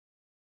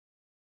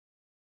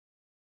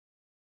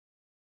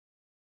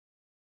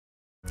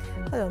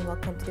Hello and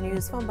welcome to the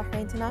news from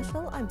Bahrain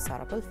International. I'm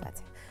Sarah Bulletin.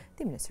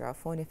 The Minister of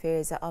Foreign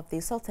Affairs of the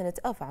Sultanate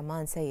of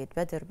Oman, Sayyid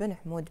Badr bin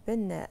Hamud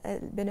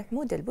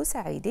Al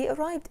Busaidi,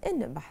 arrived in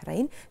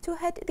Bahrain to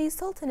head the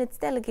Sultanate's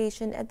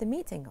delegation at the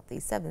meeting of the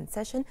 7th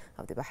session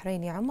of the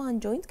Bahraini-Oman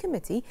Joint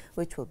Committee,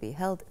 which will be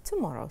held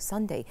tomorrow,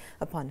 Sunday.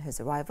 Upon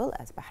his arrival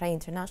at Bahrain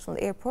International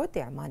Airport,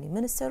 the Omani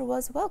Minister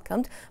was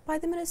welcomed by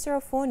the Minister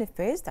of Foreign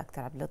Affairs,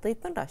 Dr. Abdul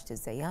Latif bin Rashid Al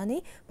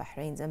Zayani,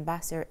 Bahrain's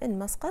Ambassador in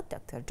Muscat,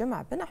 Dr.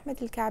 Jama' bin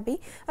Ahmed Al Ka'bi,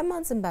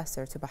 Oman's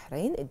Ambassador to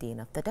Bahrain, Dean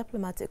of the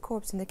Diplomatic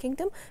Corps in the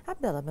Kingdom,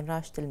 Abdullah bin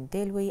Rashid Al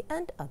Mdelwi,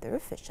 and other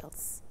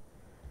officials.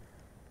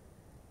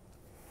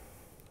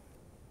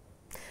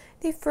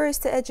 The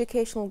first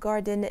educational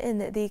garden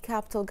in the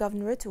capital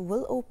governorate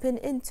will open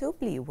in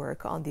Tobli.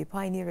 Work on the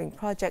pioneering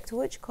project,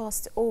 which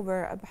cost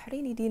over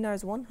Bahraini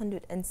dinars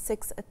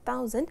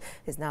 106,000,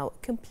 is now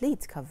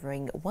complete,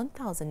 covering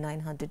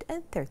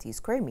 1,930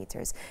 square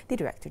meters. The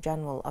Director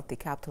General of the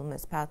Capital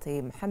Municipality,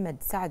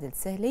 Mohammed Saad Al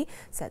Sahli,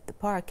 said the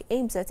park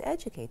aims at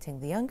educating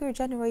the younger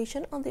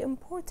generation on the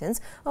importance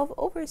of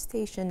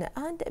overstation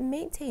and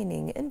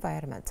maintaining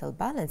environmental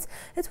balance.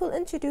 It will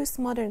introduce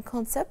modern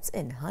concepts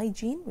in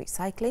hygiene,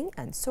 recycling,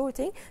 and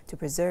sorting to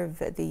preserve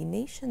the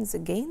nation's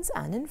gains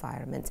and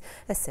environment.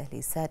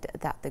 As-Sahli said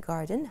that the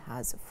garden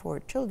has for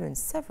children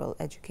several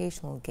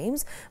educational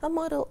games, a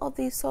model of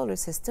the solar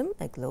system,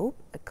 a globe,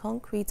 a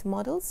concrete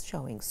models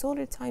showing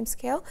solar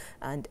timescale,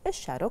 and a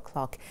shadow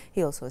clock.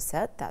 He also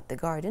said that the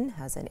garden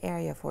has an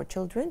area for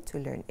children to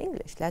learn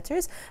English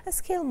letters, a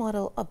scale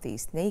model of the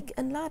snake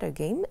and ladder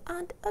game,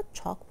 and a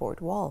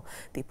chalkboard wall.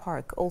 The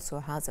park also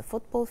has a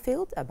football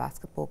field, a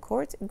basketball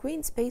court,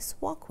 green space,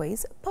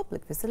 walkways,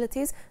 public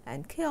facilities,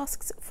 and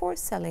kiosks for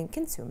selling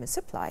consumer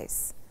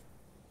supplies.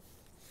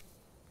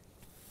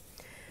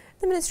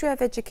 The Ministry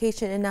of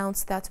Education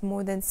announced that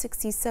more than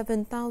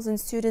 67,000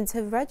 students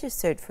have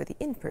registered for the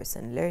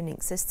in-person learning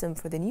system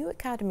for the new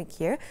academic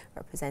year,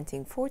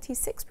 representing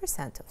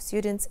 46% of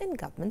students in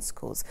government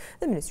schools.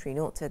 The ministry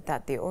noted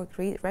that the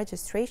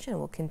registration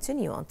will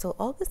continue until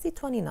August the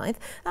 29th,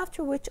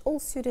 after which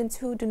all students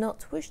who do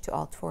not wish to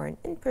opt for an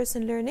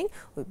in-person learning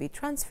will be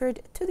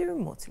transferred to the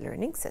remote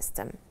learning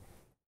system.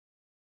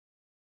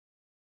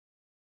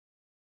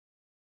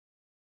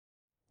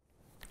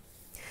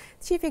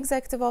 Chief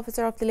Executive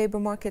Officer of the Labour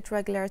Market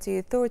Regulatory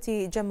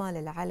Authority, Jamal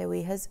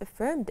Al-Alawi, has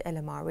affirmed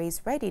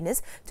LMRA's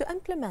readiness to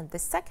implement the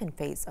second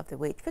phase of the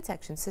wage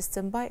protection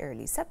system by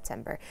early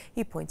September.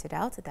 He pointed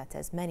out that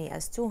as many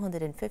as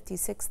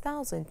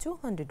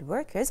 256,200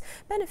 workers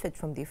benefit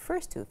from the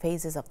first two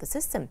phases of the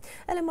system.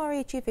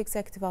 LMRA Chief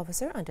Executive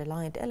Officer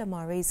underlined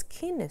LMRA's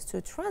keenness to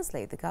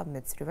translate the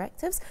government's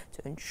directives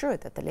to ensure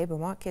that the labour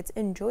market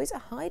enjoys a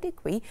high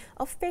degree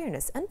of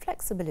fairness and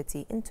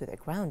flexibility into the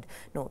ground,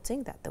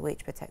 noting that the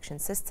wage protection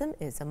system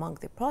is among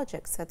the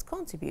projects that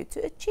contribute to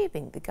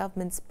achieving the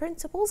government's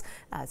principles,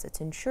 as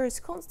it ensures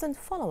constant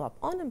follow-up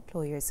on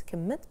employers'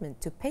 commitment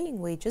to paying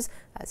wages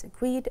as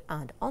agreed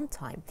and on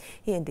time.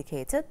 He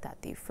indicated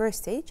that the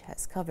first stage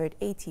has covered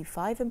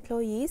 85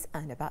 employees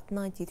and about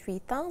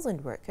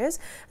 93,000 workers,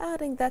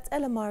 adding that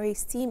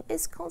LMRA's team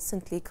is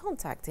constantly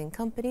contacting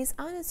companies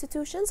and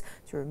institutions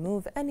to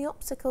remove any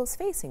obstacles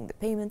facing the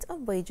payment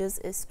of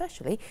wages,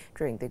 especially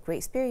during the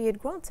grace period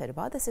granted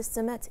by the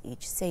system at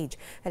each stage.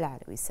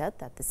 Al-Alawi said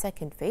that the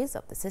second phase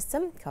of the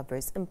system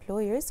covers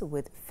employers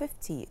with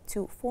 50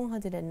 to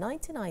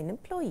 499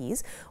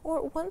 employees,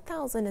 or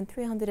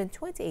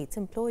 1,328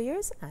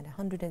 employers and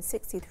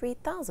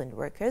 163,000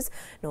 workers,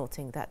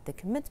 noting that the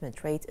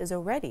commitment rate is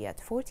already at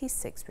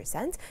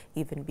 46%,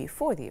 even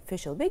before the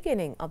official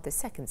beginning of the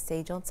second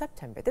stage on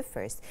September the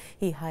 1st.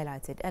 He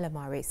highlighted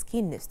LMRA's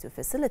keenness to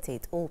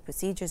facilitate all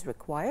procedures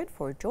required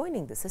for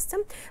joining the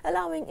system,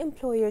 allowing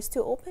employers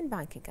to open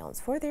bank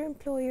accounts for their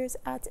employers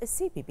at a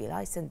CPB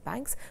licensed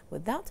banks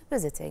without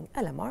visiting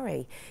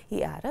LMRA.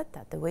 He added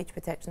that the wage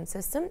protection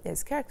system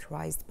is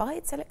characterized by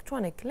its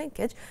electronic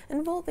linkage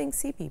involving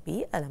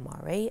CPB,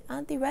 LMRA,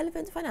 and the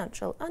relevant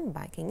financial and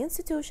banking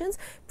institutions,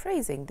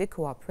 praising the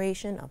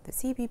cooperation of the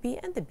CPB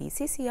and the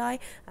BCCI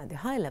and the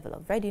high level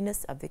of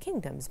readiness of the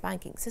Kingdom's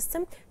banking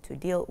system to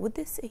deal with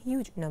this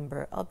huge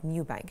number of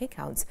new bank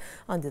accounts.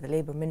 Under the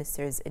Labour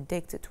Minister's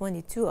Edict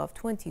 22 of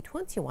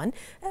 2021,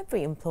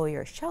 every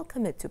employer shall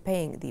commit to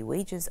paying the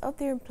wages of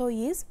their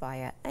employees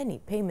via any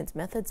payment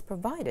methods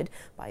provided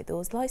by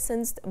those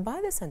licensed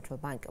by the Central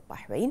Bank of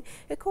Bahrain,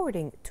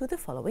 according to the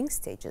following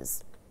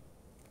stages.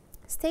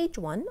 Stage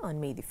 1 on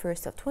May the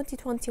 1st of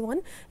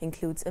 2021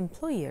 includes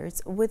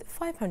employers with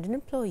 500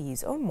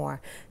 employees or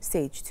more.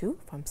 Stage 2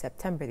 from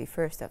September the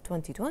 1st of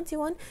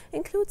 2021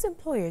 includes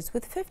employers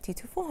with 50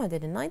 to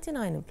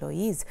 499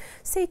 employees.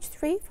 Stage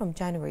 3 from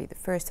January the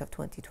 1st of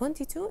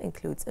 2022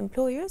 includes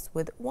employers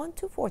with 1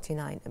 to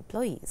 49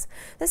 employees.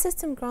 The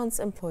system grants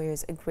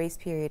employers a grace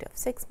period of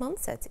 6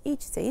 months at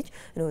each stage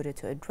in order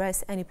to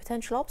address any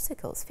potential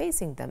obstacles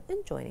facing them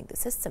in joining the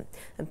system.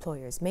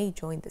 Employers may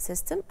join the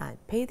system and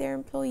pay their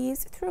employees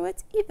through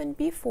it even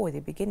before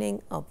the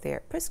beginning of their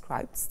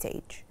prescribed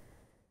stage.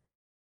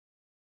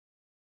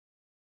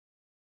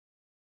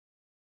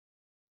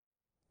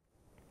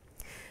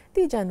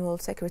 The General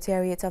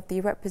Secretariat of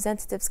the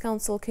Representatives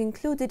Council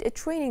concluded a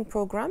training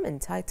program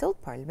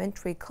entitled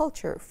Parliamentary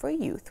Culture for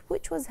Youth,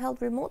 which was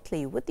held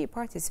remotely with the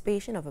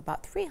participation of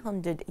about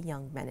 300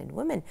 young men and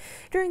women.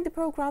 During the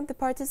program, the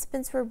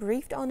participants were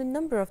briefed on a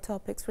number of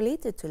topics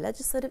related to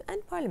legislative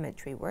and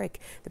parliamentary work.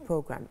 The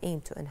program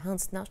aimed to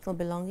enhance national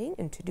belonging,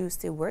 introduce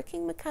the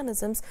working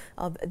mechanisms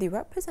of the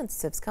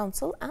Representatives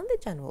Council and the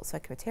General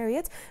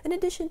Secretariat, in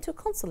addition to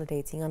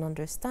consolidating and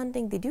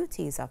understanding the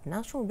duties of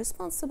national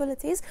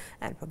responsibilities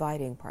and providing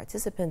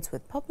participants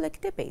with public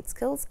debate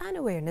skills and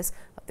awareness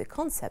of the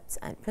concepts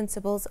and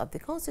principles of the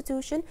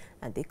Constitution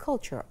and the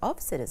culture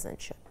of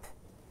citizenship.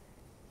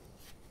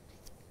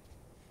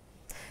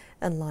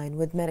 In line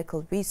with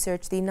medical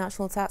research, the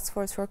National Task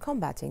Force for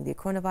Combating the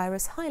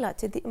Coronavirus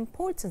highlighted the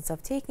importance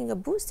of taking a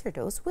booster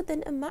dose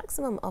within a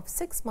maximum of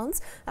 6 months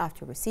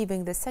after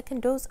receiving the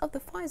second dose of the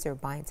Pfizer,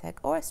 BioNTech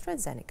or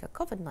AstraZeneca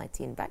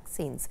COVID-19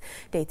 vaccines.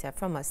 Data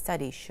from a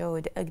study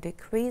showed a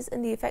decrease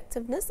in the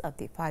effectiveness of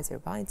the Pfizer,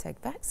 BioNTech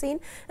vaccine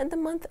in the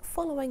month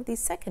following the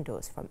second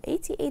dose from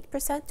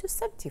 88% to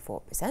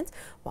 74%,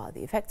 while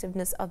the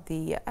effectiveness of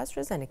the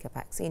AstraZeneca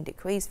vaccine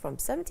decreased from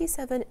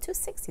 77% to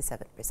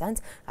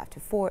 67%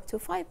 after 4 to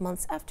 5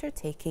 months after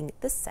taking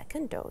the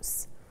second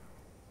dose.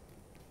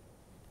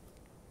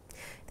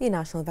 The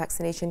national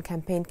vaccination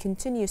campaign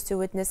continues to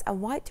witness a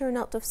wide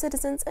turnout of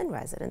citizens and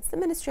residents. The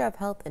Ministry of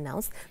Health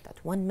announced that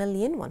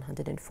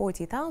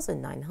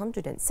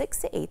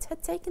 1,140,968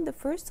 had taken the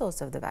first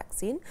dose of the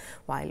vaccine,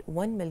 while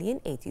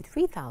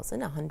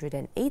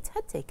 1,083,108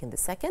 had taken the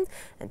second,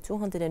 and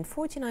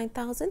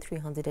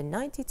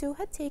 249,392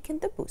 had taken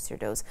the booster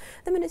dose.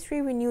 The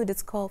ministry renewed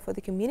its call for the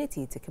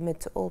community to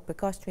commit to all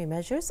precautionary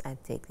measures and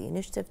take the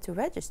initiative to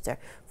register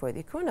for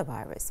the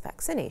coronavirus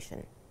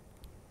vaccination.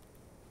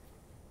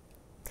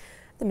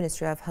 The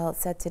Ministry of Health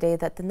said today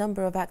that the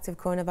number of active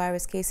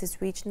coronavirus cases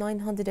reached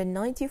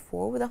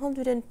 994 with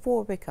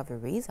 104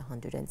 recoveries,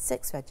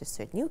 106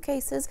 registered new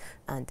cases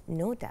and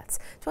no deaths.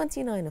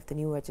 29 of the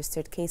new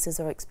registered cases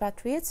are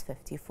expatriates,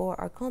 54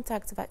 are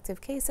contacts of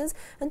active cases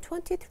and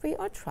 23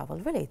 are travel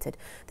related.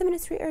 The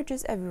ministry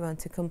urges everyone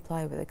to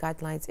comply with the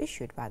guidelines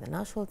issued by the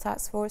National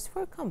Task Force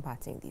for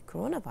Combating the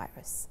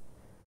Coronavirus.